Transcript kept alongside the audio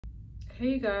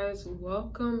Hey guys,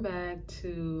 welcome back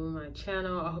to my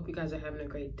channel. I hope you guys are having a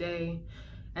great day.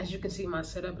 As you can see, my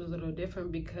setup is a little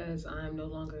different because I'm no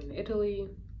longer in Italy.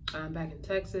 I'm back in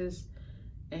Texas.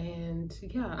 And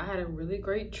yeah, I had a really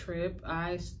great trip.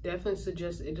 I definitely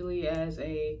suggest Italy as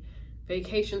a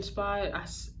vacation spot.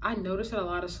 I noticed that a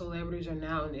lot of celebrities are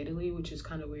now in Italy, which is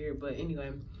kind of weird. But anyway,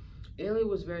 Italy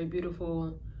was very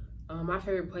beautiful. My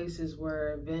favorite places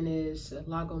were Venice,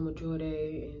 Lago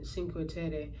Maggiore, and Cinque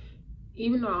Terre.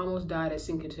 Even though I almost died at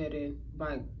Cinque Terre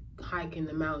by hiking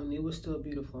the mountain, it was still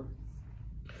beautiful.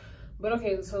 But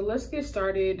okay, so let's get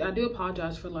started. I do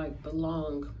apologize for like the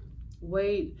long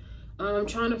wait. I'm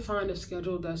trying to find a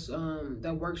schedule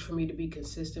that works for me to be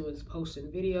consistent with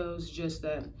posting videos. Just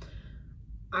that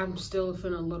I'm still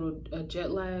feeling a little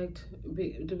jet lagged,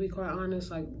 to be quite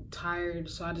honest, like tired.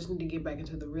 So I just need to get back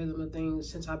into the rhythm of things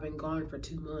since I've been gone for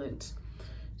 2 months.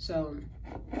 So,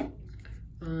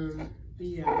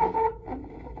 yeah,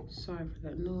 sorry for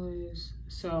that noise.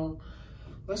 So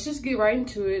let's just get right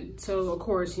into it. So of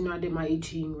course, you know, I did my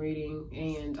Ching reading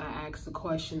and I asked the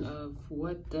question of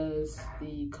what does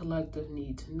the collective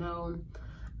need to know.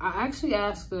 I actually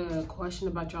asked the question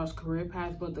about y'all's career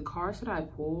path, but the cards that I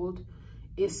pulled,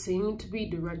 it seemed to be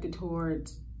directed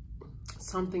towards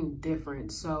something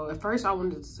different. So at first I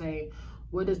wanted to say,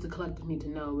 what does the collective need to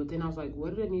know? But then I was like,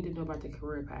 what do they need to know about the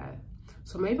career path?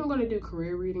 So maybe I'm going to do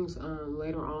career readings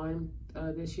later on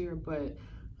this year, but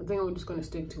I think I'm just going to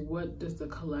stick to what does the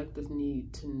collective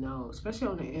need to know, especially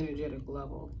on an energetic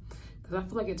level. Because I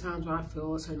feel like at times when I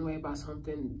feel a certain way about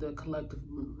something, the collective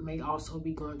may also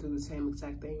be going through the same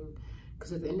exact thing.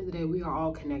 Because at the end of the day, we are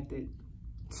all connected.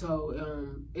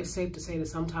 So it's safe to say that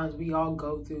sometimes we all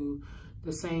go through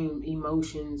the same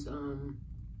emotions,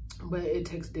 but it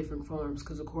takes different forms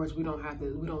because of course we don't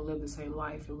live the same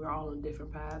life and we're all on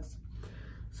different paths.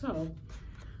 So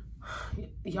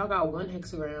y'all got 1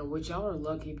 hexagram, which y'all are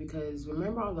lucky because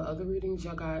remember all the other readings,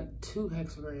 y'all got 2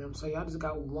 hexagrams. So y'all just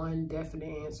got 1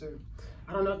 definite answer.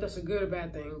 I don't know if that's a good or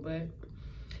bad thing, but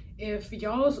if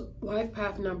y'all's life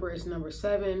path number is number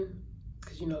 7,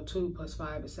 because you know 2 plus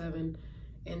 5 is 7,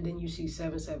 and then you see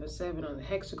 777 on the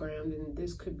hexagram, then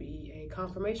this could be a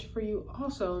confirmation for you.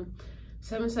 Also,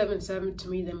 777 to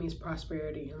me, that means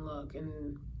prosperity and luck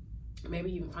and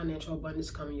maybe even financial abundance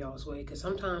coming y'all's way, because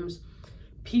sometimes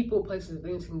people, places, and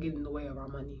things can get in the way of our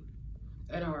money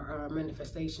and our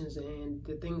manifestations and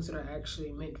the things that are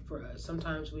actually meant for us.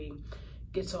 Sometimes we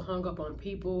get so hung up on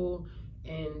people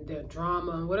and their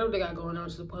drama and whatever they got going on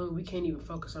to the point where we can't even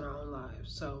focus on our own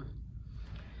lives. So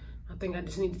I think I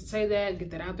just need to say that,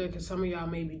 get that out there, because some of y'all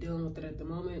may be dealing with it at the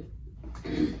moment.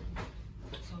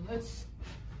 So let's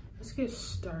get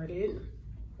started.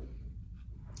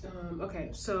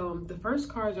 Okay, so the first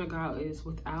card I got is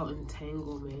without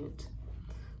entanglement.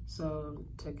 So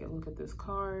take a look at this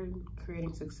card.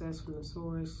 Creating success from the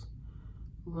source.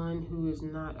 One who is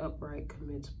not upright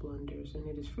commits blunders, and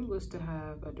it is fruitless to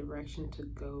have a direction to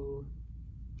go.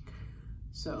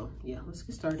 So yeah, let's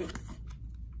get started.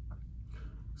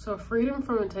 So freedom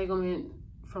from entanglement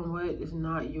from what is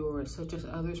not yours, such as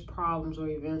others' problems or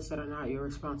events that are not your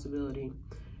responsibility.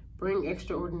 Bring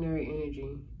extraordinary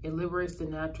energy. It liberates the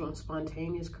natural and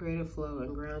spontaneous creative flow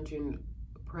and grounds you in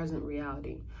present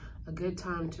reality. A good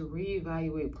time to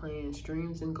reevaluate plans,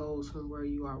 dreams, and goals from where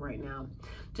you are right now.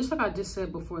 Just like I just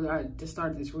said before I just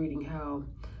started this reading, how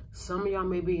some of y'all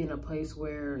may be in a place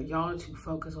where y'all are too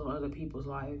focused on other people's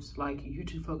lives. Like you're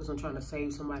too focused on trying to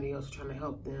save somebody else, trying to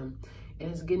help them. And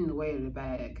it's getting in the way of the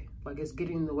bag. Like it's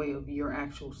getting in the way of your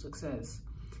actual success.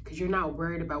 Because you're not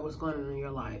worried about what's going on in your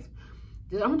life.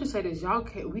 I'm gonna just say this,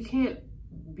 we can't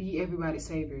be everybody's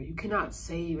savior. You cannot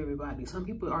save everybody. Some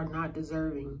people are not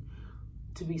deserving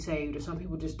to be saved, or some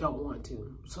people just don't want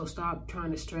to. So stop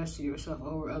trying to stress yourself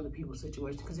over other people's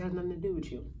situations because it has nothing to do with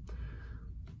you.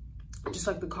 Just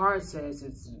like the card says,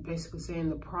 it's basically saying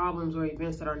the problems or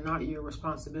events that are not your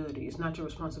responsibility. It's not your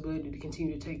responsibility to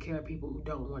continue to take care of people who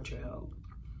don't want your help.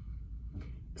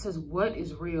 It says, what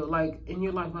is real? Like in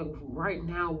your life, like right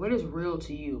now, what is real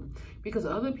to you? Because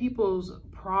other people's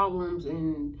problems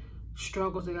and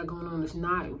struggles they got going on is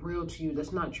not real to you.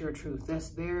 That's not your truth. That's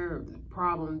their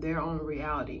problem, their own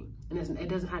reality. And it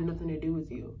doesn't have nothing to do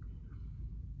with you.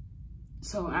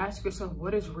 So ask yourself,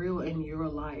 what is real in your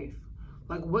life?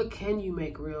 Like, what can you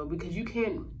make real? Because you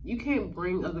can't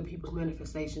bring other people's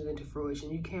manifestations into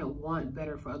fruition. You can't want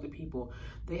better for other people.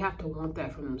 They have to want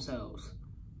that for themselves.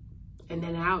 And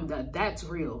then now that's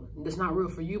real. It's not real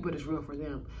for you, but it's real for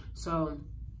them. So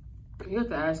you have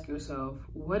to ask yourself,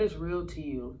 what is real to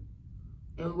you?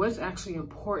 and what's actually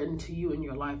important to you in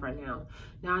your life right now.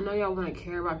 Now, I know y'all want to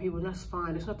care about people, and that's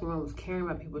fine. There's nothing wrong with caring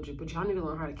about people, but y'all need to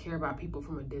learn how to care about people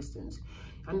from a distance.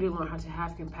 I need to learn how to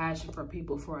have compassion for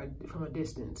people from a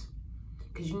distance,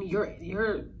 because your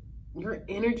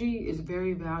energy is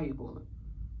very valuable.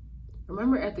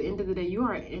 Remember, at the end of the day, you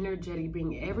are an energetic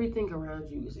being. Everything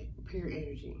around you is pure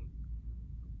energy.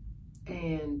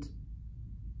 And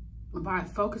by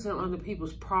focusing on other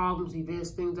people's problems,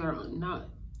 events, things that are not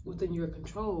within your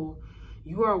control,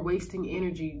 you are wasting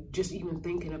energy just even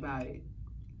thinking about it,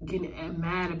 getting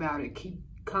mad about it, keep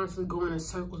constantly going in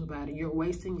circles about it. You're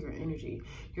wasting your energy.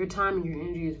 Your time and your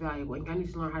energy is valuable, and I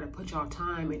need to learn how to put y'all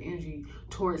time and energy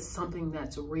towards something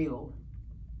that's real.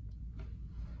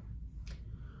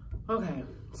 Okay,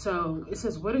 so it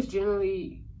says, what is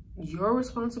generally your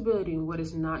responsibility and what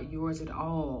is not yours at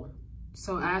all?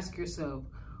 So ask yourself,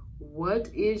 what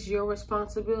is your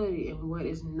responsibility and what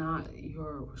is not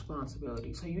your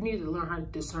responsibility? So you need to learn how to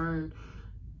discern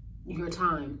your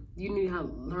time. You need to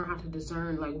learn how to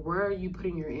discern, like, where are you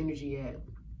putting your energy at?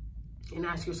 And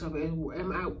ask yourself,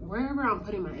 wherever I'm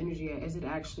putting my energy at, is it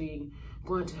actually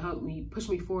going to help me, push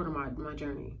me forward on my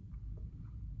journey?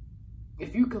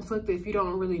 If you conflicted, if you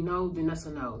don't really know, then that's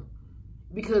a no.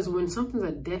 Because when something's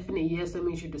a definite yes, that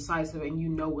means you're decisive and you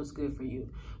know what's good for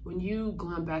you. When you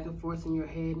going back and forth in your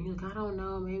head and you're like, I don't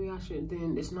know, maybe I should,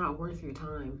 then it's not worth your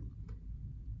time.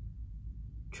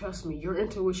 Trust me, your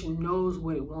intuition knows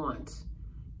what it wants.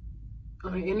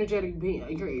 On an energetic being,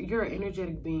 you're an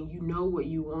energetic being. You know what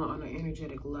you want on an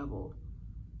energetic level.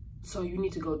 So you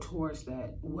need to go towards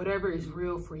that. Whatever is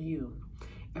real for you.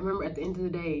 And remember, at the end of the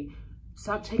day,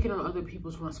 stop taking on other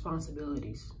people's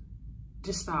responsibilities.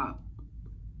 Just stop.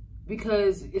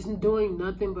 Because it's doing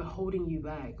nothing but holding you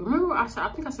back. Remember, I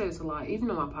think I said this a lot, even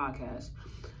on my podcast,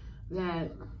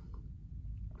 that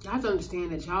you have to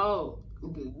understand that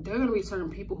there are going to be certain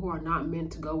people who are not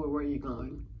meant to go where you're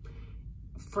going.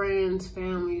 Friends,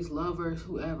 families, lovers,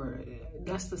 whoever.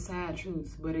 That's the sad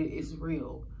truth, but it is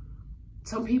real.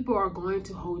 Some people are going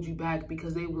to hold you back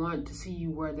because they want to see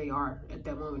you where they are at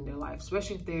that moment in their life,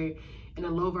 especially if they're in a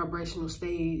low vibrational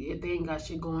state, if they ain't got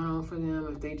shit going on for them,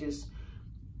 if they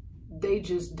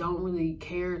just don't really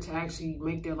care to actually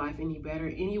make their life any better,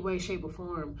 any way, shape, or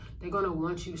form. They're going to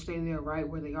want you to stay there right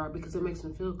where they are because it makes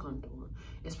them feel comfortable.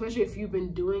 Especially if you've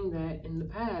been doing that in the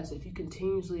past. If you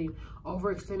continuously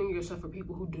overextending yourself for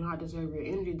people who do not deserve your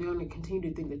energy, they're going to continue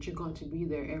to think that you're going to be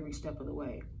there every step of the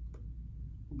way.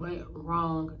 But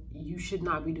wrong, you should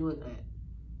not be doing that.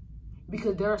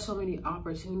 Because there are so many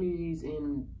opportunities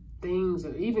and things,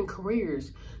 or even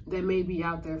careers, that may be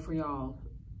out there for y'all,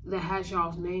 that has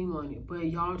y'all's name on it, but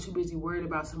y'all too busy worried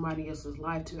about somebody else's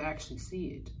life to actually see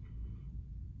it.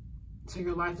 So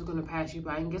your life is going to pass you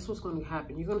by, and guess what's going to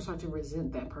happen? You're going to start to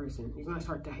resent that person. You're going to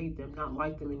start to hate them, not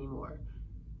like them anymore.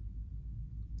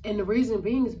 And the reason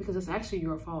being is because it's actually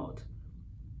your fault.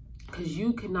 Because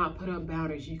you cannot put up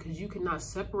boundaries, because you cannot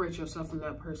separate yourself from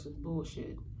that person's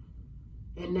bullshit.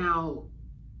 And now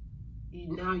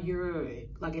you're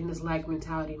like in this lack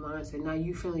mentality mindset. Now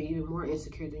you're feeling even more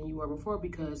insecure than you were before,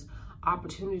 because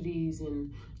opportunities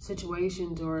and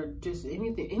situations, or just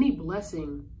anything, any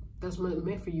blessing that's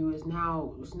meant for you is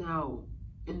now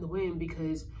in the wind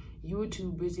because you were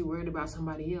too busy worried about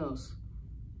somebody else.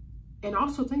 And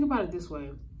also think about it this way.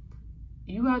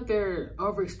 You out there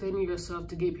overextending yourself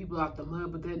to get people out the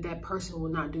mud, but that person will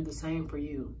not do the same for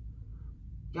you.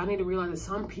 Y'all need to realize that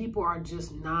some people are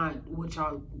just not what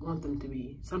y'all want them to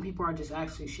be. Some people are just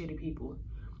actually shitty people.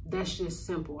 That's just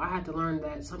simple. I had to learn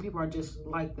that some people are just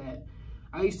like that.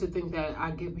 I used to think that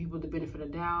I give people the benefit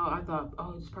of the doubt. I thought,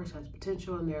 oh, this person has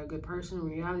potential and they're a good person. In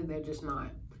reality, they're just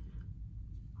not.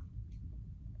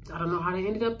 I don't know how they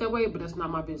ended up that way, but that's not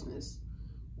my business.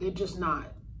 They're just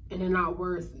not. And they're not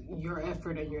worth your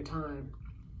effort and your time.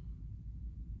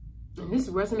 And this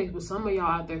resonates with some of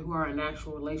y'all out there who are in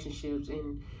actual relationships,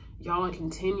 and y'all are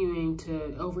continuing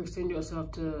to overextend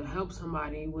yourself to help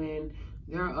somebody when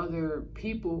there are other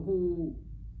people who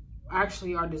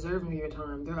actually are deserving of your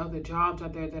time. There are other jobs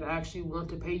out there that actually want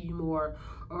to pay you more,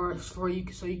 or for you,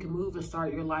 so you can move and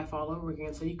start your life all over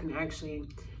again, so you can actually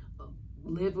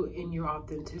live in your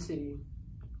authenticity.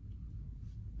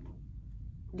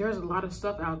 There's a lot of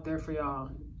stuff out there for y'all.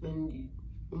 And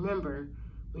remember,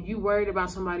 when you worried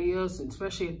about somebody else,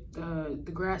 especially if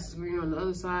the grass is green on the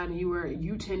other side, and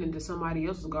you tending to somebody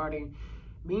else's garden,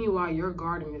 meanwhile your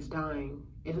garden is dying.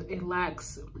 It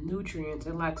lacks nutrients,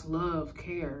 it lacks love,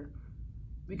 care,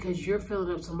 because you're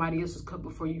filling up somebody else's cup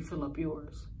before you fill up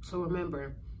yours. So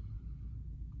remember,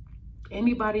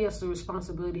 anybody else's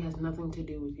responsibility has nothing to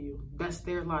do with you. That's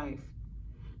their life.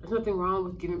 There's nothing wrong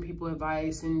with giving people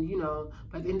advice, and you know,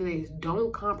 but at the end of the day,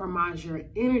 don't compromise your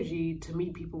energy to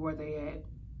meet people where they at.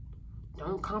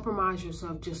 Don't compromise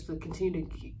yourself just to continue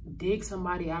to dig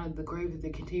somebody out of the grave that they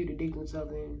continue to dig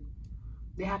themselves in.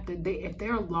 They have to, if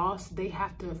they're lost, they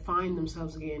have to find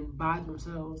themselves again by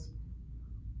themselves.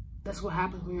 That's what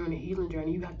happens when you're on a healing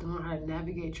journey. You have to learn how to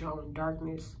navigate your own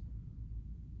darkness.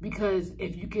 Because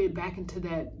if you get back into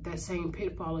that same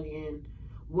pitfall again,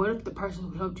 what if the person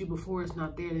who helped you before is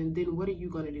not there? Then what are you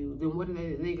going to do? Then what are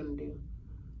they going to do?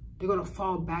 They're going to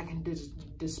fall back into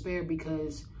despair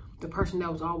because the person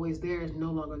that was always there is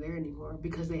no longer there anymore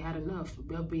because they had enough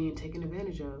of being taken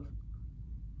advantage of.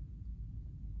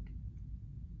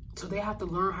 So they have to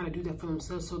learn how to do that for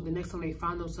themselves so the next time they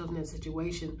find themselves in that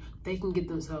situation, they can get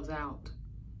themselves out.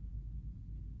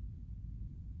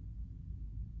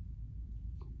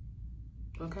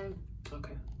 Okay?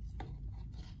 Okay.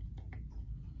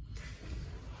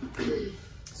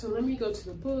 So let me go to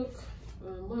the book.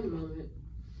 One moment.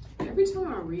 Every time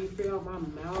I read for y'all, my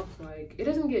mouth, like, it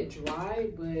doesn't get dry,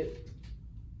 but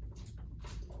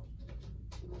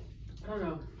I don't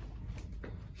know.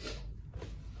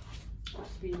 I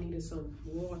be needing some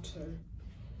water.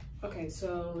 Okay,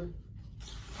 so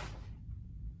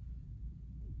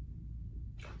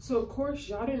of course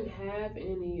y'all didn't have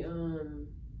any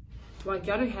like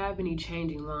y'all didn't have any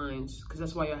changing lines because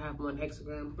that's why y'all have one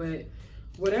hexagram, but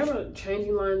whatever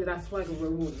changing line that I feel like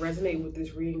will resonate with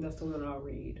this reading, that's the one I'll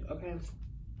read. Okay,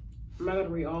 I'm not gonna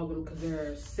read all of them because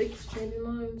there are 6 changing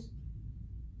lines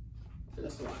and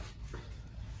that's a lot.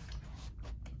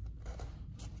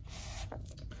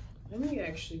 Let me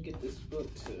actually get this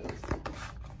book to,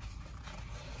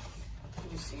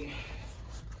 let me see.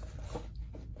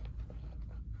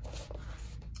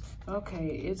 Okay,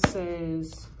 it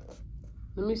says,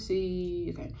 let me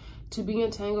see, okay. To be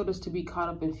entangled is to be caught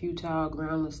up in futile,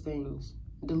 groundless things,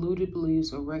 deluded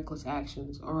beliefs or reckless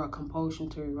actions, or a compulsion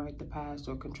to rewrite the past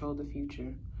or control the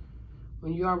future.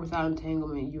 When you are without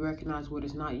entanglement, you recognize what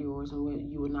is not yours and what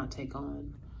you would not take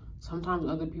on. Sometimes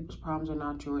other people's problems are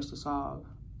not yours to solve.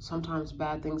 Sometimes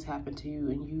bad things happen to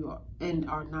you and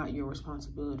are not your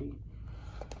responsibility.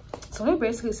 So they're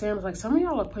basically saying, like, some of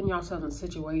y'all are putting yourselves in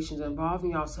situations,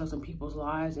 involving yourselves in people's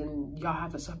lives, and y'all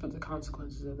have to suffer the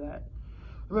consequences of that.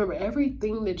 Remember,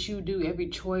 everything that you do, every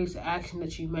choice, action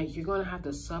that you make, you're going to have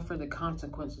to suffer the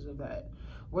consequences of that,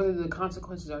 whether the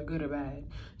consequences are good or bad.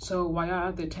 So while y'all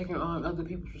out there taking on other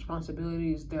people's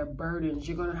responsibilities, their burdens,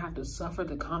 you're going to have to suffer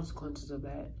the consequences of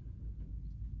that.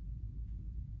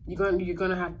 You're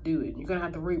gonna have to do it. You're gonna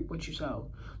have to reap what you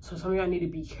sow. So some of y'all need to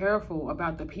be careful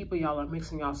about the people y'all are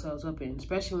mixing yourselves up in,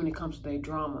 especially when it comes to their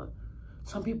drama.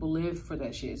 Some people live for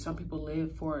that shit. Some people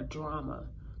live for a drama.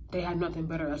 They have nothing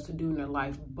better else to do in their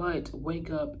life but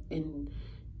wake up and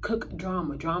cook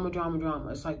drama.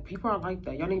 It's like, people are like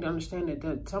that. Y'all need to understand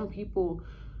that some people,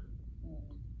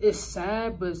 it's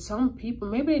sad, but some people,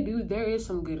 maybe they do, there is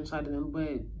some good inside of them,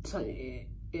 but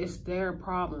it's their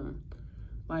problem.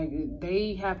 Like,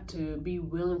 they have to be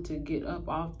willing to get up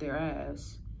off their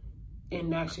ass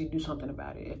and actually do something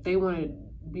about it. If they want to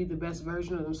be the best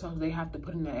version of themselves, they have to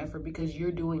put in that effort because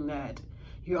you're doing that.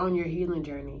 You're on your healing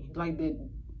journey. Like, that,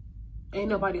 ain't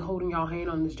nobody holding y'all hand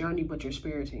on this journey but your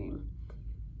spirit team.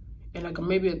 And like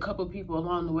maybe a couple of people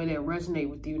along the way that resonate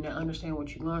with you and that understand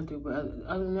what you're going through. But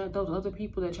other than that, those other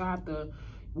people that y'all have to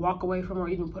walk away from or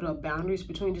even put up boundaries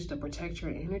between just to protect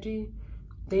your energy,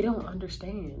 they don't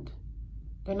understand.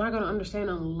 They're not going to understand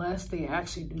unless they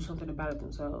actually do something about it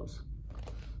themselves.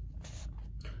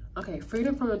 Okay,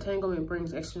 freedom from entanglement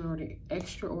brings extraordinary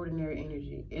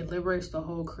energy. It liberates the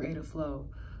whole creative flow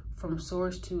from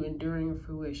source to enduring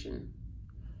fruition.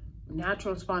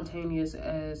 Natural and spontaneous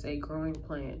as a growing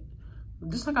plant.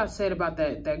 Just like I said about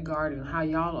that garden, how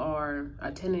y'all are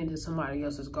attending to somebody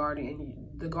else's garden,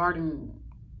 and the garden,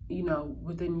 you know,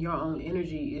 within your own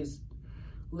energy is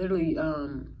literally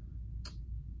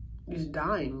just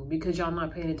dying because y'all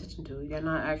not paying attention to it. Y'all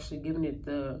not actually giving it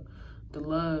the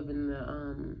love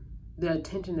and the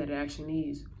attention that it actually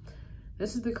needs.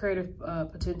 This is the creative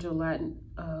potential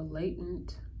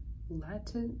latent.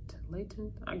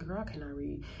 Girl, I cannot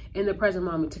read. In the present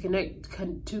moment, to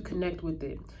connect with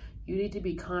it, you need to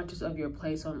be conscious of your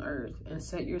place on earth and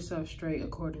set yourself straight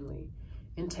accordingly.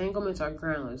 Entanglements are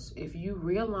groundless. If you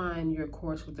realign your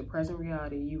course with the present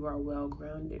reality, you are well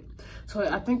grounded. So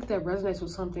I think that resonates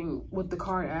with something, with the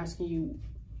card asking you,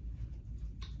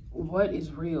 what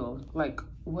is real? Like,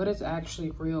 what is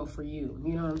actually real for you?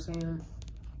 You know what I'm saying?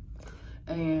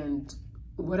 And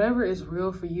whatever is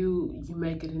real for you, you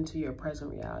make it into your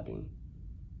present reality.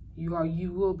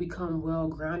 You will become well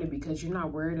grounded because you're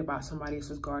not worried about somebody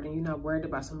else's garden. You're not worried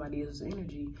about somebody else's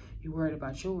energy. You're worried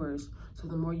about yours. So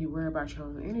the more you worry about your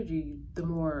own energy, the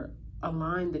more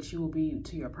aligned that you will be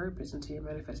to your purpose and to your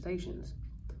manifestations.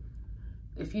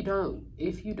 If you don't,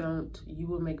 you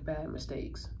will make bad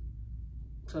mistakes.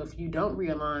 So if you don't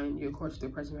realign your course with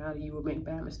your present reality, you will make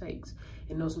bad mistakes.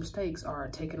 And those mistakes are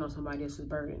taking on somebody else's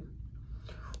burden.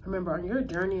 Remember, on your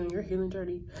journey, on your healing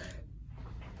journey,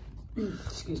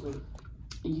 excuse me,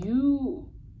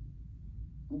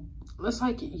 it's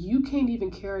like you can't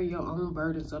even carry your own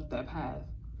burdens up that path.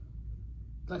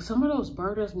 Like some of those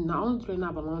burdens, not only do they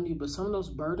not belong to you, but some of those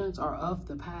burdens are of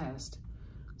the past.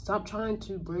 Stop trying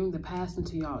to bring the past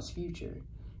into y'all's future.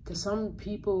 Because some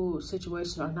people,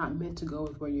 situations are not meant to go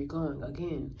with where you're going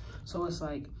again. So it's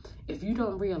like, if you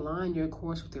don't realign your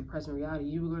course with your present reality,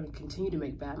 you're going to continue to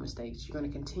make bad mistakes. You're going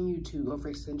to continue to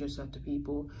overextend yourself to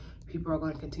people. People are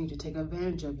going to continue to take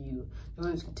advantage of you. They're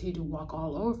going to continue to walk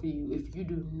all over you if you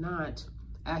do not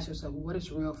ask yourself what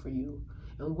is real for you.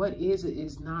 And what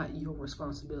is not your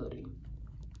responsibility.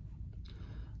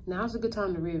 Now's a good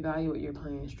time to reevaluate your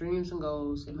plans, dreams, and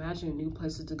goals. Imagine new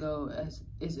places to go as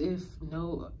if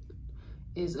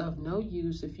is of no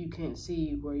use if you can't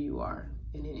see where you are.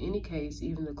 And in any case,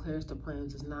 even the clearest of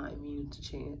plans is not immune to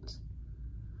chance.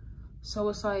 So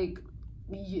it's like,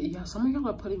 yeah, some of y'all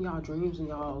are putting y'all dreams and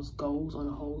y'all's goals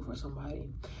on hold for somebody.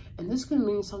 And this can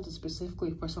mean something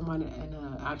specifically for somebody in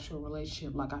an actual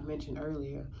relationship, like I mentioned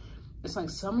earlier. It's like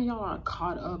some of y'all are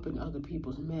caught up in other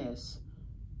people's mess.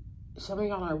 Some of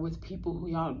y'all are with people who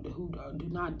do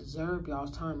not deserve y'all's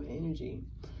time and energy.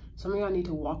 Some of y'all need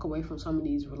to walk away from some of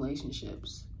these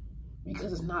relationships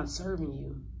because it's not serving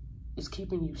you. It's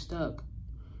keeping you stuck.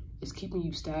 It's keeping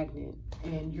you stagnant.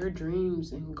 And your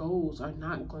dreams and goals are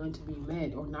not going to be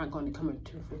met or not going to come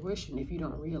into fruition if you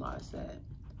don't realize that.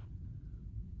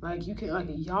 Like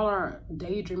y'all are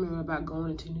daydreaming about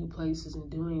going into new places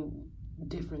and doing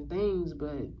different things,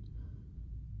 but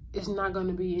it's not going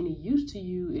to be any use to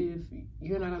you if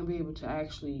you're not going to be able to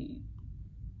actually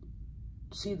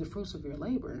see the fruits of your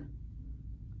labor.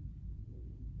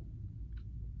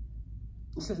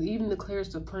 It says even the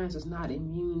clearest of plans is not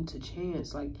immune to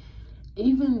chance. Like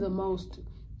even the most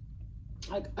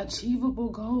achievable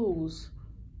goals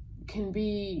can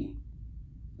be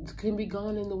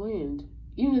gone in the wind.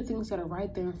 Even the things that are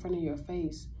right there in front of your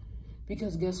face.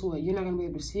 Because guess what? You're not going to be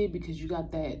able to see it because you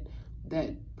got that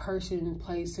person,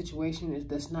 place, situation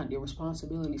that's not your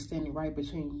responsibility standing right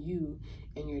between you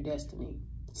and your destiny.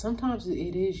 Sometimes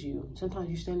it is you. Sometimes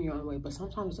you stand in your own way, but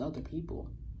sometimes it's other people.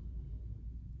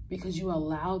 Because you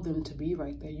allow them to be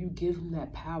right there. You give them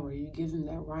that power. You give them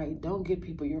that right. Don't give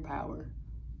people your power.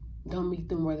 Don't meet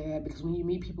them where they're at, because when you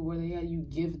meet people where they're at, you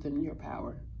give them your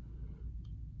power.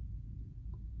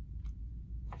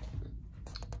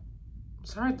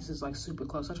 Sorry, this is like super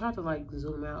close. I tried to like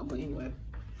zoom out, but anyway.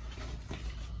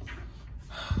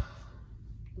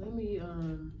 Let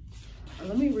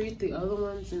me read the other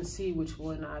ones and see which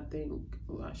one I think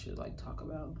I should like talk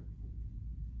about.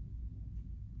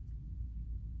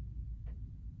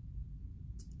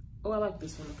 Oh, I like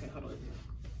this one. Okay, hold on.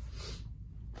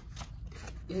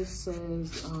 It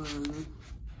says,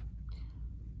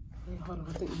 wait, hold on.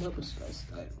 I think number space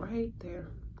right there.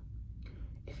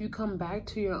 If you come back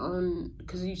to your own,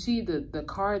 because you see the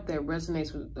card that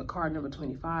resonates with the card number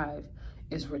 25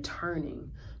 is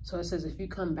returning. So it says, if you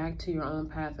come back to your own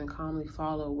path and calmly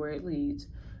follow where it leads,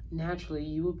 naturally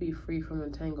you will be free from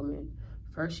entanglement.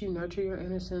 First, you nurture your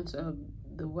innocence of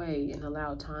the way and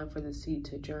allow time for the seed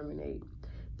to germinate.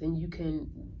 Then you can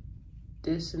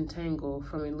disentangle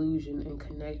from illusion and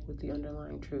connect with the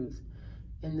underlying truth.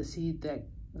 And the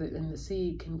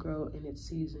seed can grow in its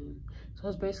season. So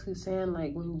it's basically saying,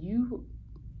 like, when you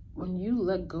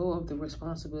let go of the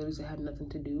responsibilities that have nothing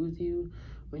to do with you,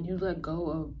 when you let go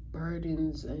of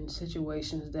burdens and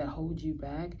situations that hold you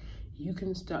back, you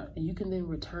can then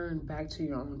return back to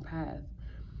your own path.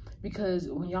 Because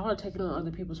when y'all are taking on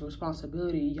other people's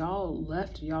responsibility, y'all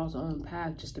left y'all's own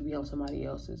path just to be on somebody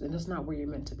else's, and that's not where you're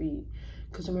meant to be.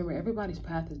 Because remember, everybody's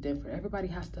path is different. Everybody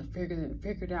has to figure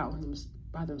it out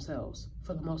by themselves,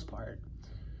 for the most part.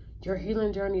 Your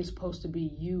healing journey is supposed to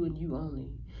be you and you only.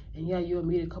 And yeah, you'll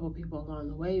meet a couple people along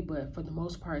the way, but for the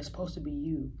most part, it's supposed to be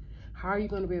you. How are you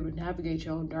going to be able to navigate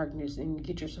your own darkness and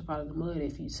get yourself out of the mud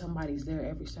if somebody's there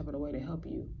every step of the way to help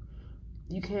you?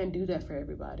 You can't do that for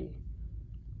everybody.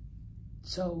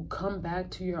 So come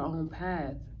back to your own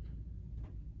path.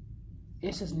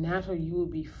 It's just natural. You will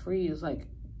be free. It's like,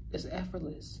 it's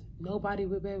effortless. Nobody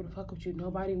will be able to fuck with you.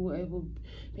 Nobody will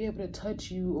be able to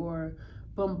touch you or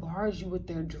bombard you with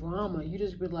their drama. You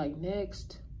just be like,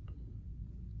 next.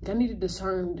 y'all need to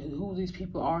discern who these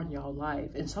people are in y'all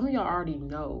life. And some of y'all already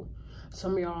know.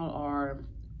 Some of y'all are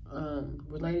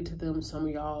related to them. Some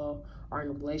of y'all are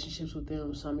in relationships with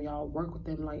them. Some of y'all work with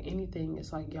them. Like anything,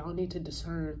 it's like y'all need to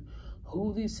discern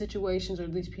who these situations or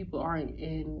these people are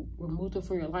and remove them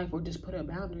from your life, or just put up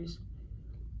boundaries.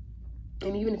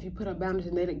 And even if you put up boundaries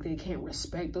and they can't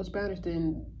respect those boundaries,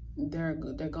 then they're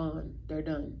gone. They're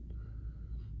done.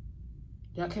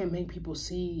 Y'all can't make people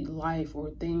see life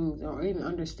or things or even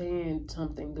understand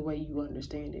something the way you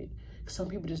understand it. Some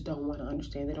people just don't want to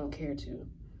understand. They don't care to.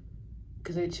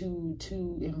 Because they're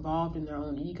too involved in their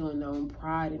own ego and their own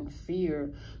pride and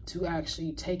fear to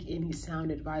actually take any sound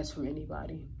advice from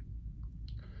anybody.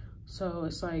 So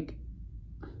it's like,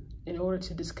 in order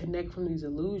to disconnect from these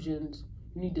illusions,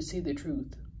 you need to see the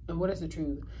truth. And what is the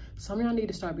truth? Some of y'all need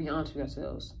to start being honest with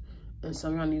yourselves. And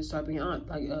some of y'all need to start being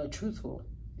truthful.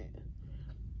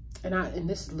 And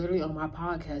this is literally on my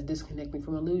podcast, Disconnecting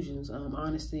from Illusions,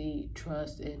 honesty,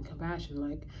 trust, and compassion.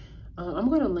 Like, I'm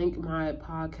going to link my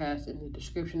podcast in the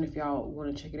description. If y'all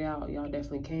want to check it out, y'all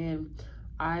definitely can.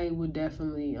 I would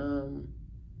definitely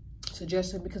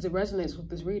suggest it because it resonates with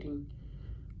this reading.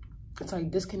 It's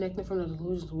like disconnecting from those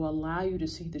illusions will allow you to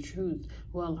see the truth,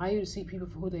 will allow you to see people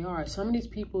for who they are. Some of these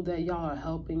people that y'all are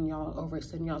helping, y'all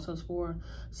overextending yourselves for,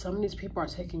 some of these people are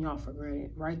taking y'all for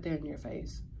granted right there in your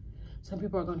face. Some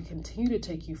people are going to continue to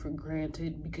take you for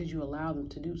granted because you allow them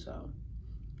to do so.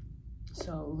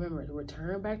 So remember to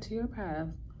return back to your path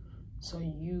so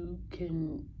you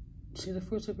can see the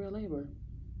fruits of your labor.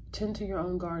 Tend to your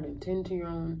own garden, tend to your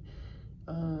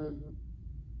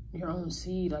own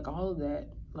seed, like all of that.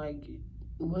 Like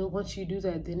once you do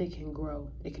that, then it can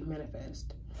grow, it can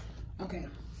manifest. Okay,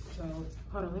 so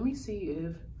hold on, let me see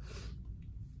if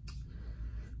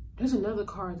there's another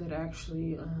card that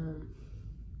actually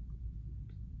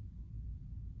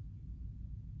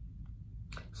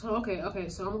so okay,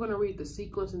 so I'm gonna read the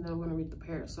sequence and then I'm gonna read the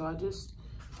pair. So I just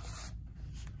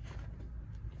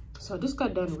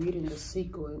got done reading the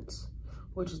sequence,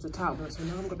 which is the top one. So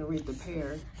now I'm gonna read the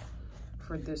pair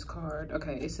for this card.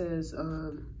 Okay, it says,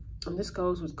 and this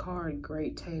goes with card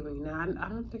Great Taming. Now, I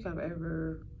don't think I've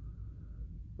ever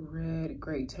read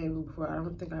Great Taming before. I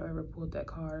don't think I've ever pulled that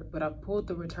card, but I've pulled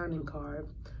the returning card.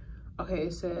 Okay,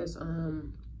 it says,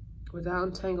 without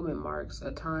entanglement marks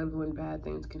a time when bad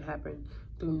things can happen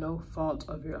through no fault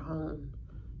of your own.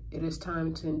 It is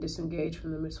time to disengage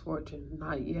from the misfortune,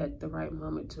 not yet the right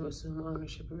moment to assume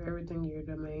ownership of everything in your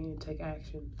domain and take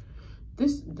action.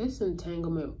 This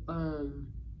entanglement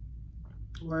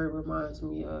word reminds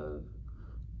me of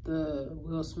the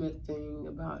Will Smith thing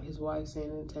about his wife saying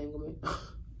entanglement.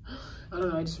 I don't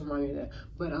know, it just reminded me of that.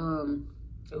 But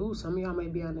ooh, some of y'all may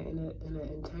be in an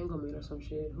entanglement or some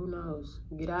shit. Who knows?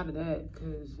 Get out of that,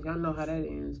 because y'all know how that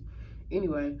ends.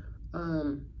 Anyway,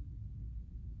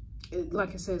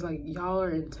 like it says, like y'all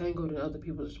are entangled in other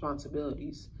people's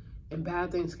responsibilities. And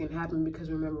bad things can happen because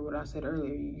remember what I said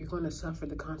earlier, you're going to suffer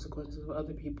the consequences of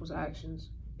other people's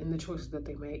actions and the choices that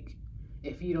they make.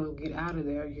 If you don't get out of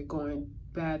there,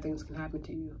 bad things can happen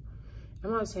to you.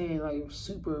 I'm not saying like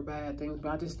super bad things,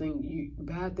 but I just think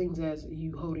bad things as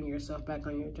you holding yourself back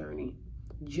on your journey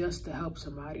just to help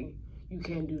somebody. You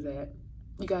can't do that.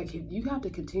 You have to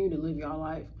continue to live your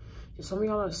life. And some of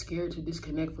y'all are scared to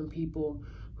disconnect from people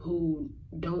who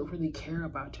don't really care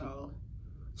about y'all.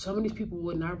 Some of these people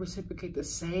would not reciprocate the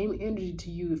same energy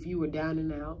to you if you were down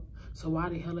and out. So why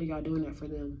the hell are y'all doing that for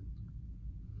them?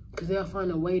 Because they'll find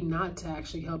a way not to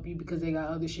actually help you because they got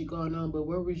other shit going on. But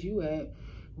where was you at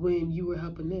when you were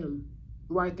helping them?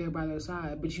 Right there by their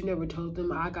side. But you never told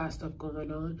them, I got stuff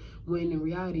going on. When in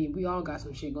reality, we all got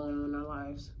some shit going on in our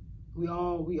lives. We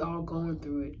all going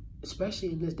through it.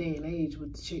 Especially in this day and age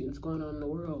with the shit that's going on in the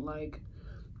world. Like,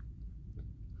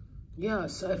 yeah,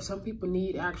 so if some people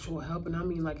need actual help, and I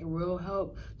mean like real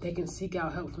help, they can seek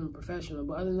out help from a professional.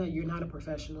 But other than that, you're not a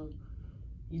professional.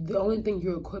 The only thing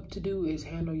you're equipped to do is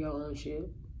handle your own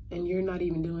shit. And you're not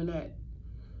even doing that.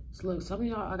 So look, some of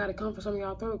y'all, I gotta come for some of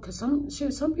y'all throat, because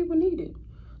some people need it.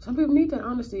 Some people need that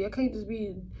honesty. I can't just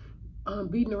be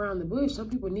beating around the bush. Some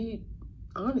people need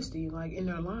honesty, like in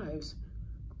their lives.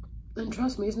 And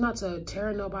trust me, it's not to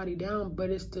tear nobody down, but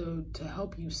it's to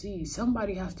help you see.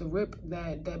 Somebody has to rip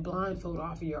that blindfold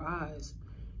off of your eyes.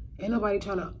 Ain't nobody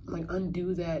trying to like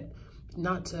undo that,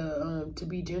 not to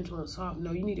be gentle and soft.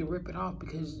 No, you need to rip it off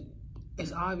because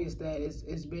it's obvious that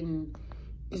it's been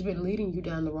leading you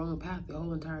down the wrong path the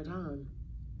whole entire time.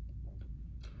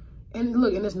 And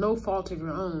look, and it's no fault of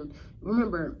your own.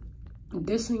 Remember,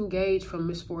 disengage from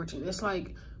misfortune. It's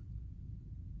like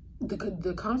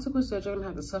the consequences that you're gonna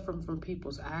have to suffer from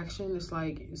people's action, it's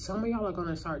like some of y'all are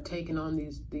gonna start taking on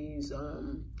these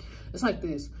it's like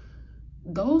this.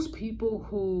 Those people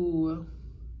who,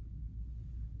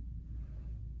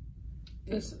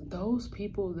 it's those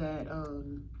people that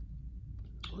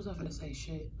what was I gonna say,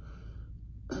 shit?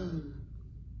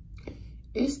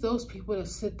 It's those people that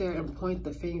sit there and point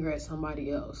the finger at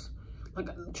somebody else. Like,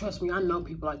 trust me, I know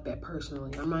people like that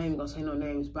personally. I'm not even gonna say no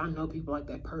names, but I know people like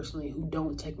that personally who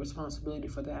don't take responsibility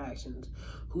for their actions,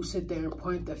 who sit there and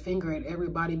point the finger at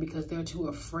everybody because they're too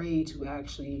afraid to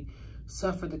actually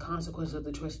suffer the consequences of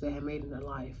the choices they have made in their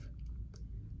life.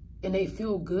 And they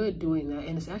feel good doing that.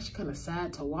 And it's actually kind of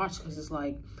sad to watch, because it's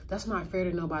like, that's not fair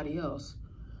to nobody else.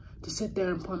 To sit there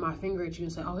and point my finger at you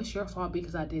and say, oh, it's your fault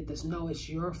because I did this. No, it's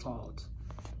your fault.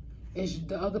 It's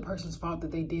the other person's fault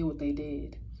that they did what they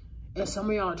did. And some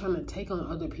of y'all are trying to take on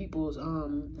other people's,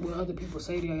 what other people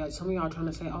say to y'all. Some of y'all are trying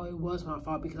to say, oh, it was my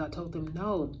fault because I told them.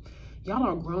 No, y'all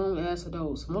are grown-ass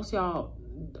adults. Most of y'all,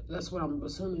 that's what I'm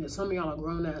assuming, that some of y'all are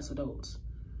grown-ass adults.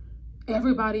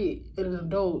 Everybody, an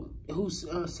adult who's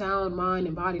sound mind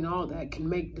and body and all that, can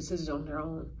make decisions on their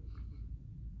own.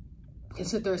 Can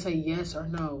sit there and say yes or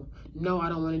no. No, I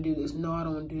don't want to do this. No, I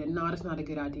don't want to do that. No, that's not a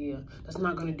good idea. That's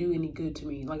not going to do any good to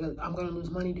me. Like, I'm going to lose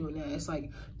money doing that. It's like,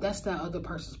 that's that other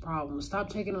person's problem. Stop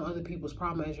taking on other people's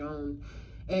problem as your own.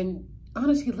 And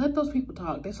honestly, let those people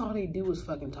talk. That's all they do is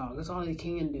fucking talk. That's all they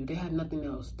can do. They have nothing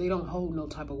else. They don't hold no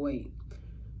type of weight.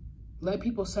 Let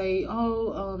people say,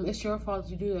 oh, it's your fault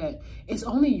to do that. It's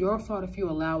only your fault if you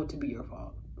allow it to be your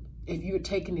fault. If you're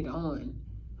taking it on.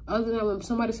 Other than that, when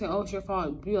somebody say, oh, it's your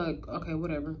fault, be like, okay,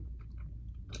 whatever.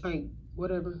 Like,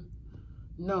 whatever.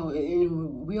 No,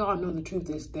 and we all know the truth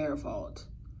is their fault.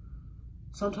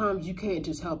 Sometimes you can't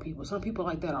just help people. Some people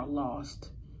like that are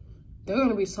lost. There are going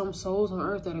to be some souls on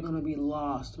earth that are going to be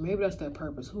lost. Maybe that's their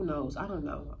purpose. Who knows? I don't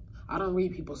know. I don't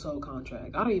read people's soul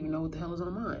contract. I don't even know what the hell is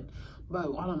on mine. But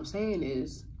all I'm saying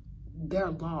is they're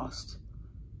lost.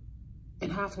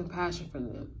 And have compassion for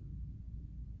them.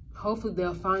 Hopefully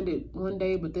they'll find it one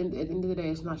day, but then at the end of the day,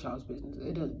 it's not y'all's business.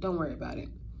 Don't worry about it.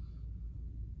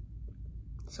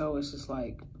 So it's just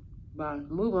like, bye.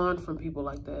 Move on from people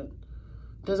like that.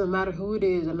 Doesn't matter who it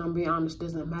is, and I'm being honest,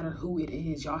 doesn't matter who it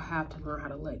is. Y'all have to learn how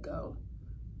to let go.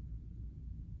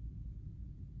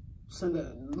 So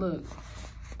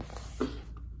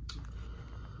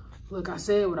look, I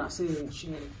said what I said,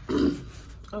 shit.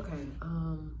 Okay,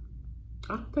 I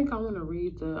don't think I want to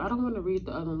read I don't want to read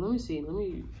the other one. Let me see. Let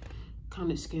me kind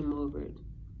of skim over it.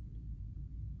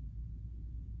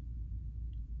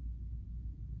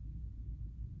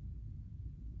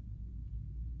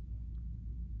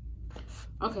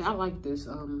 Okay, I like this.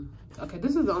 Okay,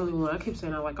 this is the only one. I keep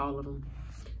saying I like all of them.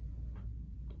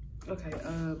 Okay,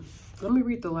 let me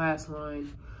read the last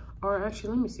line. Or actually,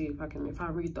 let me see if I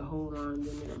read the whole line,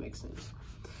 then it'll make sense.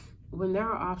 When there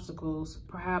are obstacles,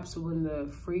 perhaps when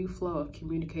the free flow of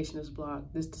communication is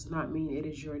blocked, this does not mean it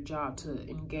is your job to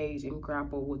engage and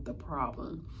grapple with the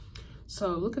problem. So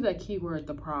look at that keyword,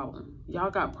 the problem.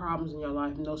 Y'all got problems in your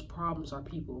life, and those problems are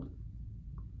people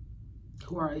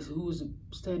who's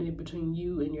standing between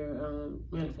you and your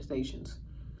manifestations.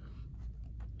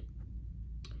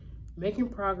 Making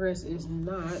progress is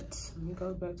not, let me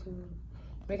go back to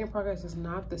making progress is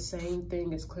not the same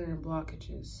thing as clearing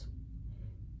blockages.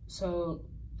 So,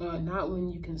 not when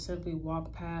you can simply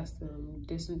walk past them,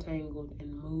 disentangled,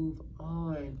 and move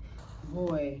on.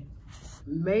 Boy,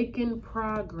 making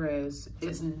progress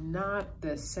is not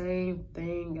the same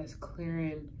thing as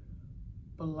clearing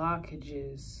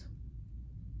blockages.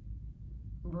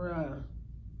 Bruh,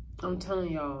 I'm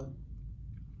telling y'all.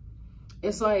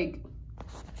 It's like,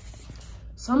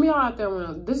 some of y'all out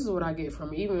there, this is what I get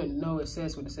from it, even though it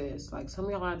says what it says. Like, some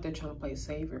of y'all out there trying to play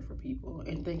savior for people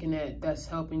and thinking that that's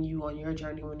helping you on your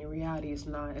journey, when in reality it's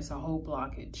not. It's a whole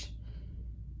blockage.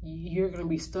 You're going to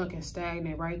be stuck and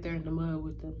stagnant right there in the mud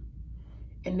with them.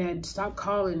 And that, stop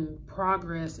calling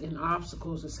progress and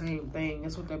obstacles the same thing.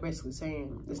 That's what they're basically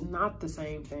saying. It's not the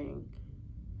same thing.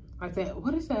 Like that,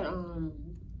 what is that?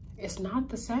 It's not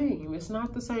the same. It's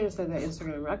not the same as that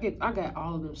Instagram. I got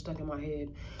all of them stuck in my head.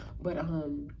 But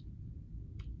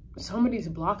some of these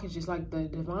blockages, like the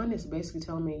divine is basically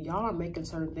telling me, y'all are making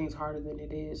certain things harder than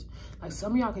it is. Like,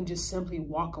 some of y'all can just simply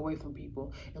walk away from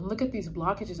people and look at these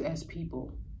blockages as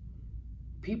people.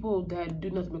 People that do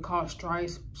nothing but cause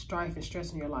strife and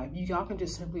stress in your life. Y'all can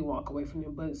just simply walk away from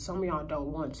them, but some of y'all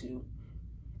don't want to.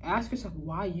 Ask yourself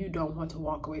why you don't want to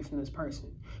walk away from this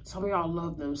person. Some of y'all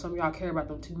love them. Some of y'all care about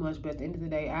them too much. But at the end of the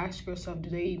day, ask yourself, do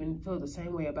they even feel the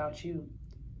same way about you?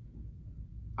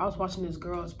 I was watching this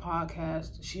girl's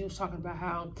podcast. She was talking about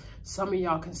how some of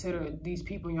y'all consider these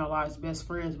people in your lives best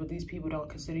friends, but these people don't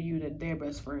consider you their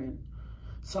best friend.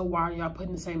 So why are y'all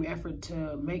putting the same effort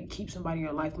to keep somebody in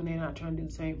your life when they're not trying to do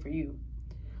the same for you?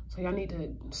 So y'all need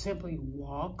to simply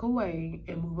walk away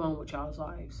and move on with y'all's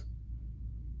lives.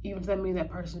 Even if that means that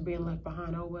person's being left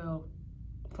behind, oh well,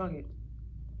 fuck it.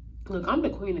 Look, I'm the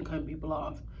queen of cutting people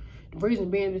off. The reason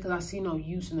being because I see no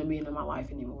use in them being in my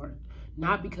life anymore.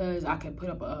 Not because I can put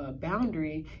up a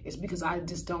boundary, it's because I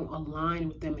just don't align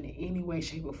with them in any way,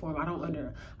 shape, or form. I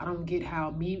don't get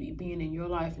how me being in your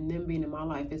life and them being in my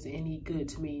life is any good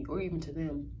to me or even to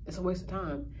them. It's a waste of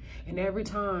time. And every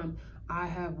time I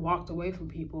have walked away from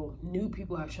people, new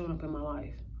people have shown up in my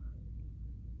life.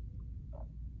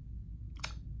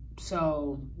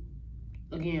 So,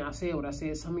 again, I said what I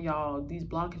said. Some of y'all, these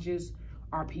blockages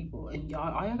are people, and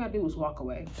y'all, all y'all gotta do is walk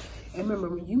away. And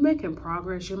remember, when you're making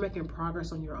progress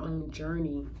on your own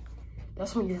journey.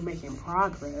 That's when you're making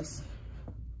progress.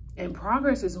 And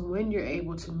progress is when you're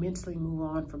able to mentally move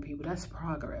on from people. That's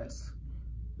progress.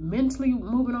 Mentally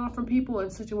moving on from people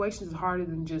and situations is harder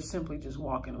than just simply just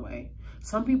walking away.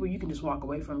 Some people you can just walk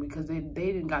away from because they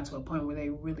didn't got to a point where they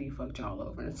really fucked y'all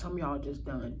over, and some of y'all just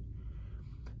done.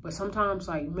 But sometimes,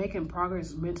 like, making progress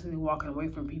is mentally walking away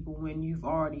from people when you've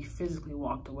already physically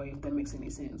walked away, if that makes any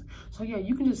sense. So, yeah,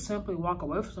 you can just simply walk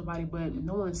away from somebody, but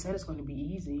no one said it's going to be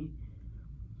easy.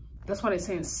 That's why they're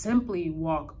saying simply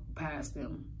walk past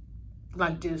them.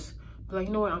 Like, just be like,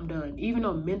 you know what, I'm done. Even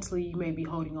though mentally you may be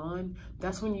holding on,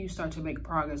 that's when you start to make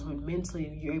progress, when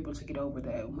mentally you're able to get over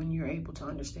that, when you're able to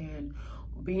understand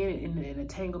being in an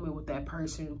entanglement with that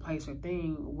person, place, or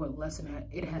thing, what lesson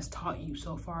it has taught you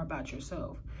so far about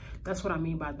yourself. That's what I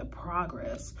mean by the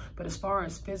progress. But as far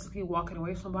as physically walking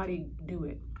away from somebody, do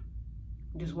it.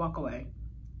 Just walk away.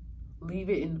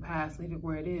 Leave it in the past, leave it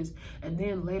where it is. And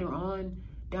then later on,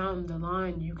 down the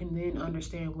line, you can then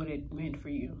understand what it meant for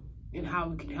you and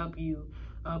how it can help you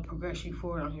progress you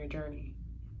forward on your journey.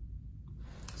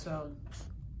 So,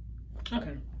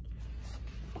 okay.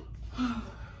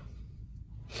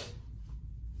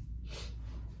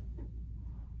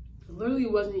 Literally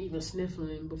wasn't even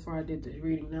sniffling before I did this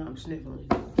reading. Now I'm sniffling.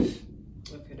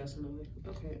 Okay, that's annoying.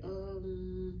 Okay,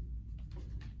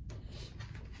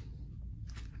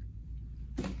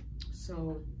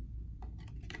 so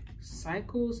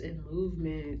cycles and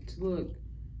movement. Look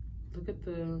at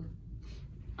the,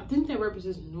 I think that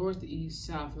represents north, east,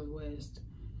 south, and west.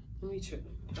 Let me check.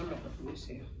 I'm not looking at this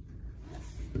here.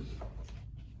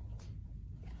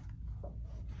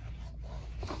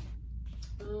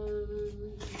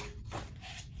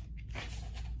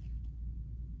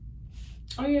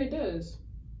 Oh yeah, it does.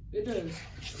 It does.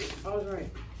 I was right.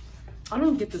 I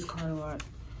don't get this card a lot.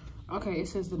 Okay, it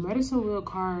says the medicine wheel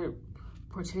card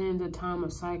portends a time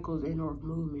of cycles and or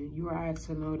movement. You are asked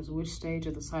to notice which stage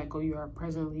of the cycle you are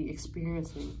presently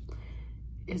experiencing.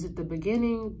 Is it the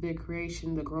beginning, the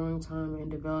creation, the growing time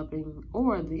and developing,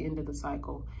 or the end of the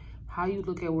cycle? How you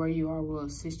look at where you are will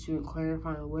assist you in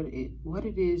clarifying what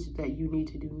it is that you need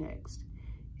to do next.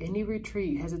 Any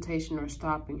retreat, hesitation, or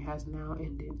stopping has now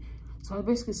ended. So I'm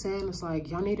basically saying it's like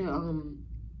y'all need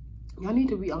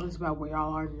to be honest about where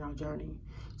y'all are in y'all journey.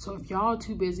 So if y'all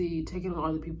too busy taking on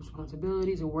other people's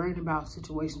responsibilities or worrying about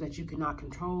situations that you cannot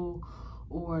control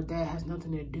or that has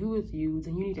nothing to do with you,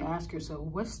 then you need to ask yourself,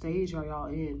 what stage are y'all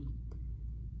in?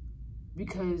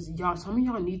 Because some of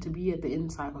y'all need to be at the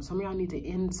end cycle. Some of y'all need to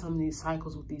end some of these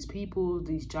cycles with these people,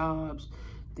 these jobs,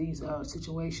 these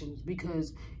situations.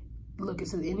 Because look, it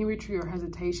says any retreat or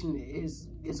hesitation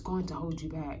is going to hold you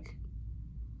back.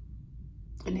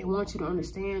 And they want you to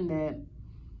understand that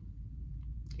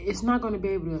it's not going to be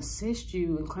able to assist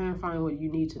you in clarifying what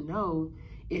you need to know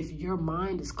if your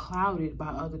mind is clouded by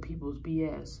other people's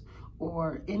BS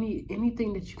or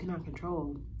anything that you cannot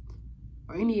control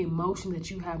or any emotion that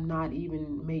you have not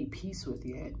even made peace with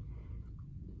yet.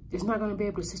 It's not going to be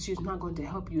able to assist you. It's not going to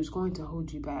help you. It's going to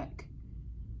hold you back.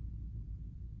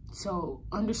 So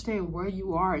understand where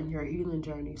you are in your healing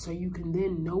journey so you can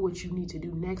then know what you need to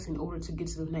do next in order to get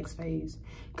to the next phase.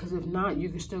 Because if not,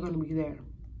 you're still going to be there.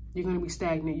 You're going to be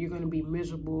stagnant. You're going to be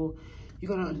miserable.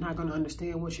 You're not going to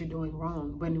understand what you're doing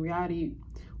wrong. But in reality,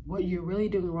 what you're really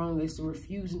doing wrong is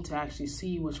refusing to actually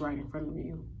see what's right in front of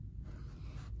you.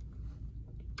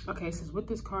 Okay, it says, with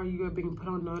this card, you are being put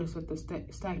on notice that the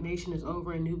stagnation is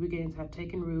over and new beginnings have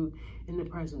taken root in the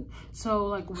present. So,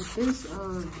 like with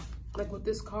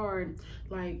this card,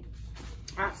 like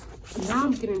now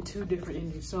I'm getting two different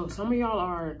endings. So some of y'all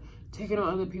are taking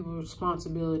on other people's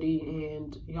responsibility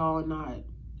and y'all are not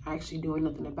actually doing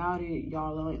nothing about it.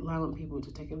 Y'all are allowing people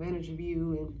to take advantage of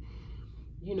you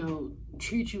you know,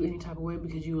 treat you any type of way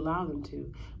because you allow them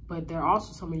to. But there are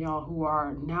also some of y'all who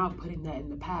are now putting that in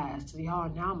the past. So y'all are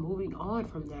now moving on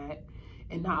from that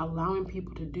and not allowing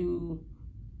people to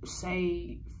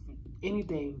say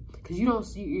anything. Because you don't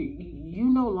see, you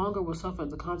no longer will suffer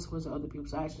the consequence of other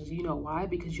people's actions. You know why?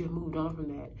 Because you have moved on from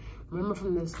that. Remember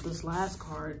from this last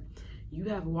card, you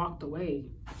have walked away.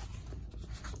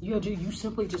 You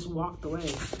simply just walked away.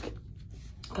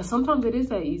 Because sometimes it is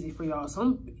that easy for y'all.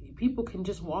 Some people can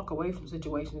just walk away from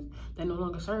situations that no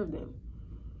longer serve them.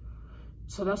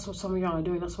 So that's what some of y'all are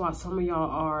doing. That's why some of y'all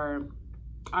are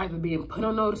either being put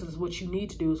on notice as what you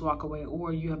need to do is walk away,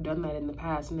 or you have done that in the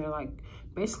past and they're like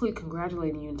basically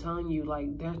congratulating you and telling you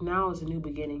like there now is a new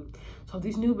beginning. So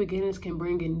these new beginnings can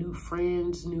bring in new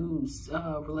friends, new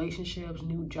relationships,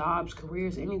 new jobs,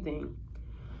 careers, anything.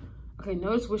 Okay,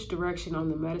 notice which direction on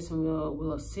the medicine wheel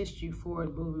will assist you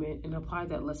forward movement and apply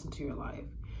that lesson to your life.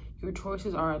 Your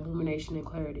choices are illumination and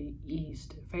clarity,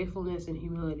 east, faithfulness and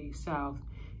humility, south,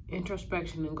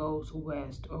 introspection and goals,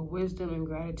 west, or wisdom and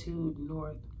gratitude,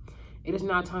 north. It is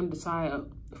now time to decide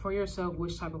for yourself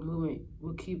which type of movement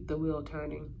will keep the wheel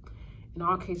turning. In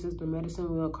all cases, the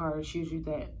medicine wheel card assures you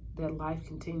that life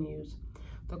continues.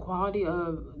 The quality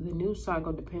of the new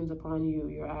cycle depends upon you,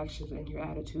 your actions, and your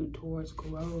attitude towards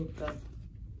growth.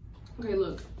 Okay,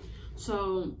 look.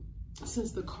 So,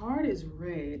 since the card is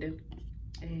red,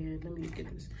 and let me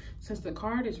get this. Since the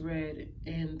card is red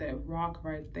and that rock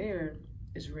right there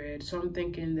is red, so I'm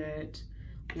thinking that,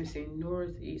 let me say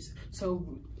northeast.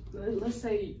 So, let's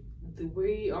say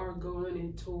we are going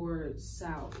in towards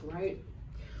south, right?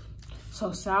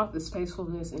 So, south is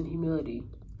faithfulness and humility.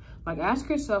 Like, ask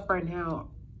yourself right now,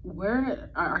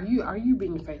 where are you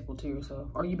being faithful to yourself?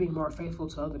 Are you being more faithful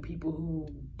to other people who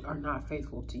are not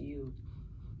faithful to you?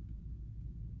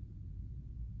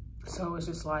 So it's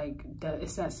just like that.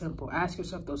 It's that simple. Ask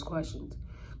yourself those questions,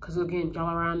 because again, y'all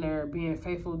around there being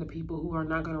faithful to people who are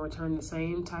not going to return the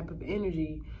same type of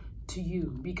energy to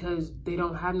you because they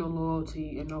don't have no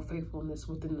loyalty and no faithfulness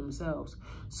within themselves.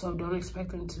 So don't expect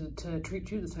them to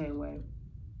treat you the same way.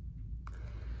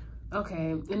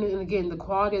 Okay, and again, the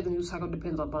quality of the new cycle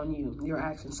depends upon you, your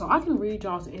actions. So I can read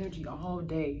y'all's energy all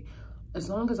day as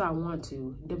long as I want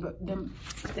to.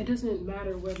 It doesn't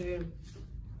matter whether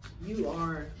you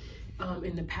are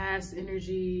in the past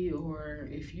energy or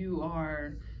if you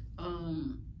are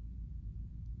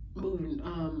moving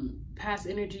past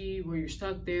energy where you're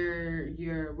stuck there,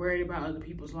 you're worried about other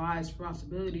people's lives,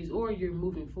 responsibilities, or you're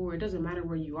moving forward. It doesn't matter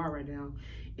where you are right now.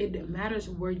 It matters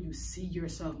where you see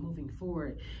yourself moving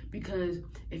forward, because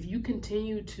if you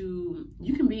continue to,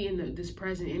 you can be in this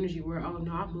present energy where, oh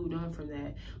no, I've moved on from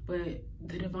that, but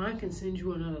the divine can send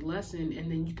you another lesson and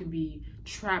then you can be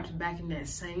trapped back in that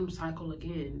same cycle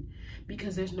again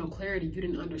because there's no clarity. You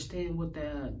didn't understand what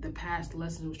the past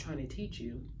lesson was trying to teach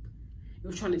you. It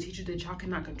was trying to teach you that y'all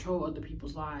cannot control other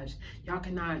people's lives. Y'all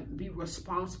cannot be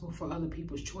responsible for other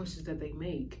people's choices that they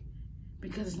make,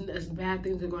 because bad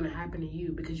things are going to happen to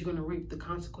you because you're going to reap the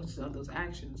consequences of those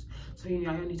actions. So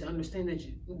y'all need to understand that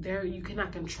you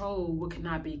cannot control what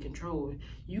cannot be controlled.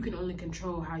 You can only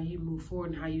control how you move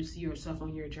forward and how you see yourself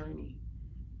on your journey.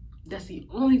 That's the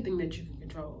only thing that you can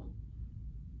control.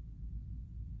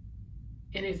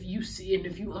 And if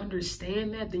you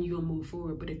understand that, then you'll move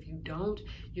forward. But if you don't,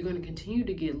 you're going to continue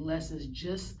to get lessons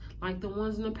just like the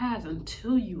ones in the past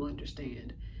until you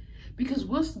understand. Because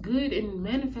what's good in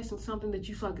manifesting something that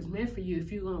you feel like is meant for you if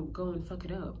you're going to go and fuck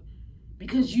it up?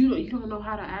 Because you don't know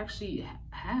how to actually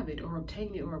have it or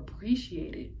obtain it or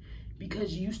appreciate it,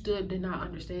 because you still did not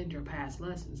understand your past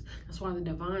lessons. That's why the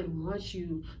divine wants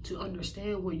you to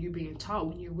understand what you're being taught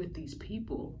when you're with these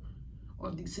people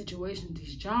or these situations,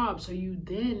 these jobs, so you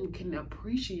then can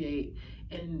appreciate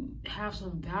and have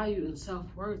some value and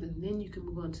self-worth, and then you can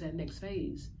move on to that next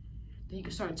phase. Then you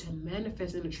can start to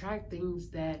manifest and attract things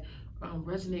that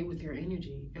resonate with your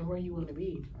energy and where you want to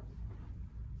be.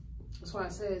 That's why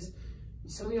it says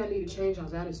some of y'all need to change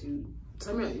y'all's attitude.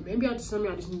 Some of y'all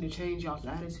just need to change y'all's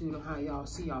attitude on how y'all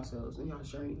see yourselves in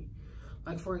y'all's journey.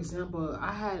 Like, for example,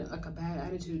 I had like a bad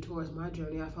attitude towards my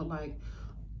journey. I felt like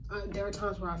there were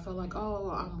times where I felt like,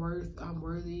 oh, I'm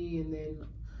worthy, and then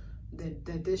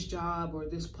that this job or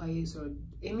this place or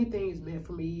anything is meant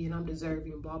for me and I'm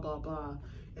deserving, blah, blah, blah.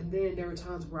 And then there were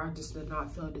times where I just did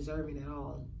not feel deserving at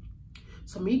all.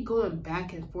 So me going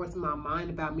back and forth in my mind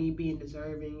about me being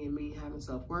deserving and me having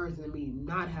self-worth and me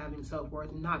not having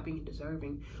self-worth and not being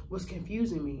deserving was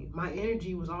confusing me. My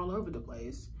energy was all over the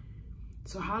place.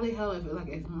 So how the hell,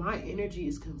 if my energy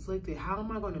is conflicted, how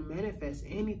am I going to manifest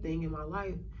anything in my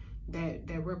life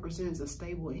that represents a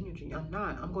stable energy. I'm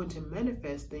not. I'm going to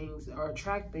manifest things or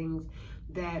attract things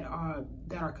that are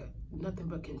nothing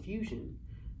but confusion.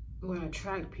 I'm going to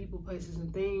attract people, places,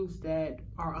 and things that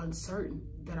are uncertain,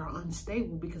 that are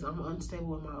unstable, because I'm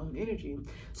unstable in my own energy.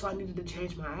 So I needed to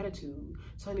change my attitude.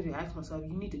 So I need to ask myself,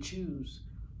 you need to choose.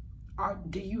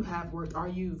 Do you have worth? Are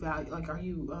you are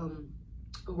you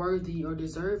worthy or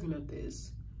deserving of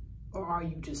this? Or are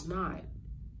you just not?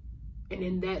 And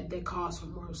then that calls for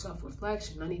more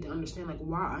self-reflection. I need to understand, like,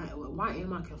 why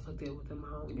am I conflicted within my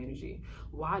own energy?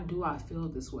 Why do I feel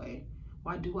this way?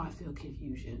 Why do I feel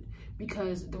confusion?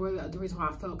 Because the reason why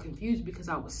I felt confused, because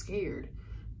I was scared.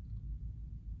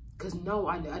 Because no,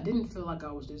 I didn't feel like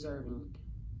I was deserving.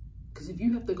 Because if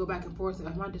you have to go back and forth,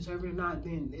 am I deserving or not,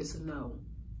 then it's a no.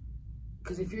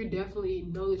 Because if you definitely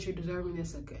know that you're deserving,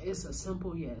 it's a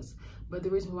simple yes. But the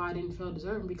reason why I didn't feel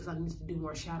deserving, because I needed to do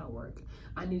more shadow work.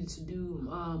 I needed to do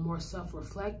more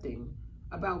self-reflecting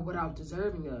about what I was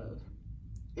deserving of.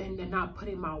 And not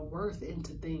putting my worth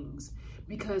into things.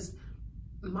 Because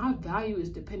my value is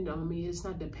dependent on me. It's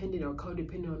not dependent or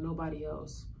codependent on nobody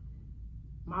else.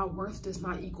 My worth does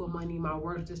not equal money. My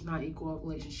worth does not equal a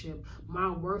relationship.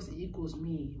 My worth equals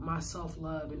me, my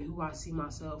self-love, and who I see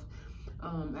myself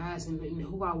as, and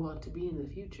who I want to be in the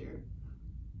future.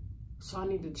 So I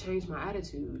need to change my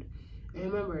attitude.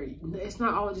 And remember, it's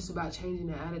not always just about changing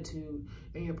the attitude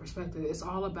and your perspective. It's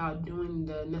all about doing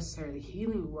the necessary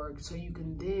healing work so you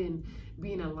can then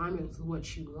be in alignment with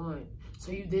what you want.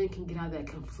 So you then can get out of that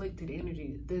conflicted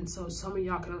energy. Then so some of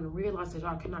y'all can only realize that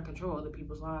y'all cannot control other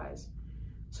people's lives.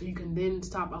 So you can then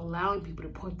stop allowing people to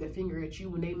point their finger at you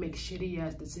when they make shitty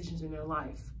ass decisions in their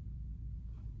life.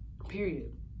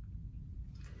 Period.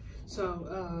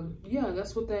 So yeah,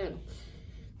 that's what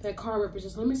that card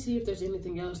represents. Let me see if there's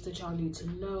anything else that y'all need to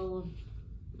know.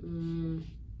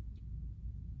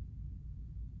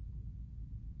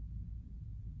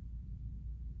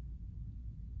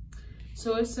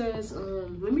 So it says,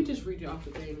 let me just read you off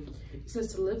the thing. It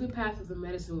says, to live the path of the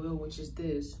medicine wheel, which is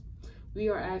this. We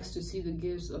are asked to see the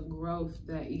gifts of growth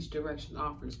that each direction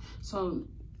offers. So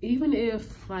even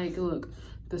if, like, look,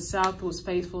 the South was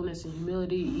faithfulness and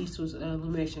humility, East was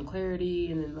illumination and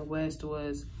clarity, and then the West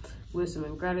was wisdom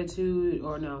and gratitude,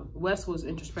 or no, West was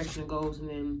introspection and goals, and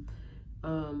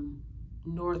then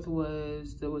North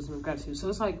was the wisdom and gratitude. So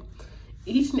it's like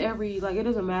each and every, like, it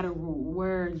doesn't matter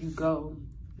where you go,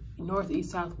 North,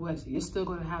 East, South, West, you're still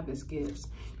going to have these gifts.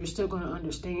 You're still going to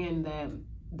understand that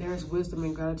there's wisdom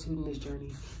and gratitude in this journey.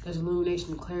 There's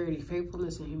illumination and clarity,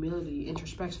 faithfulness and humility,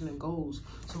 introspection and goals.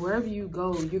 So wherever you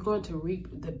go, you're going to reap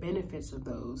the benefits of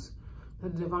those. The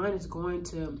divine is going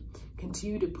to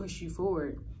continue to push you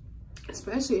forward,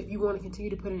 especially if you want to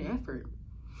continue to put in effort.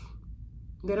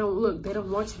 They don't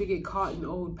want you to get caught in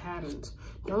old patterns.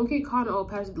 Don't get caught in old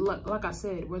patterns. Like I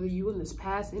said, whether you in this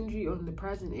past energy or in the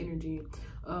present energy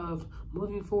of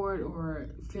moving forward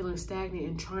or feeling stagnant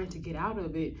and trying to get out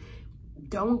of it,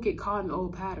 don't get caught in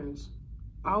old patterns.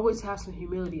 Always have some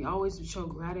humility. Always show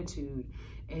gratitude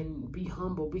and be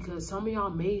humble, because some of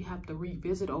y'all may have to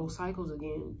revisit old cycles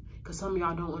again, because some of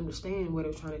y'all don't understand what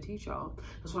it's trying to teach y'all.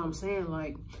 That's what I'm saying.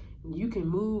 Like, you can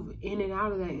move in and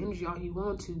out of that energy all you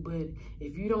want to, but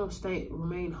if you don't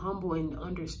remain humble and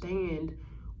understand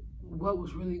what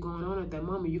was really going on at that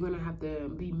moment, you're going to have to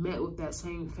be met with that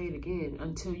same fate again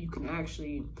until you can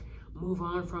actually move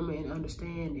on from it and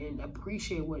understand and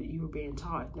appreciate what you were being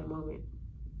taught at that moment.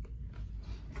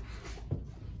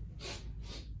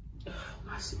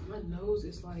 My nose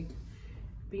is like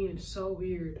being so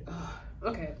weird.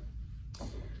 Okay.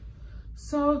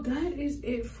 So that is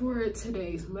it for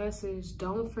today's message.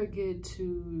 Don't forget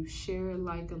to share,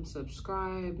 like, and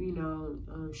subscribe, you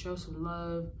know, show some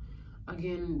love.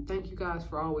 Again, thank you guys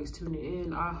for always tuning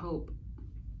in. I hope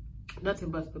nothing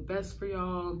but the best for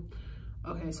y'all.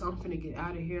 Okay, so I'm gonna get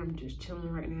out of here. I'm just chilling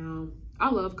right now.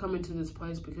 I love coming to this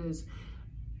place because,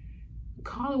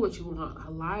 call it what you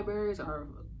want, libraries are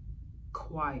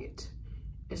quiet.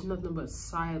 It's nothing but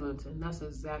silence, and that's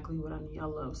exactly what I need. I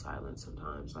love silence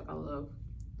sometimes. Like, I love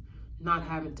not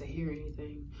having to hear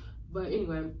anything. But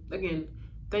anyway, again,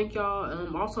 thank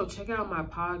y'all. Also, check out my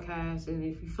podcast, and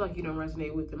if you feel like you don't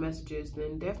resonate with the messages,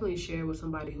 then definitely share with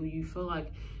somebody who you feel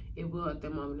like it will at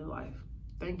that moment in life.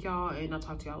 Thank y'all, and I'll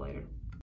talk to y'all later.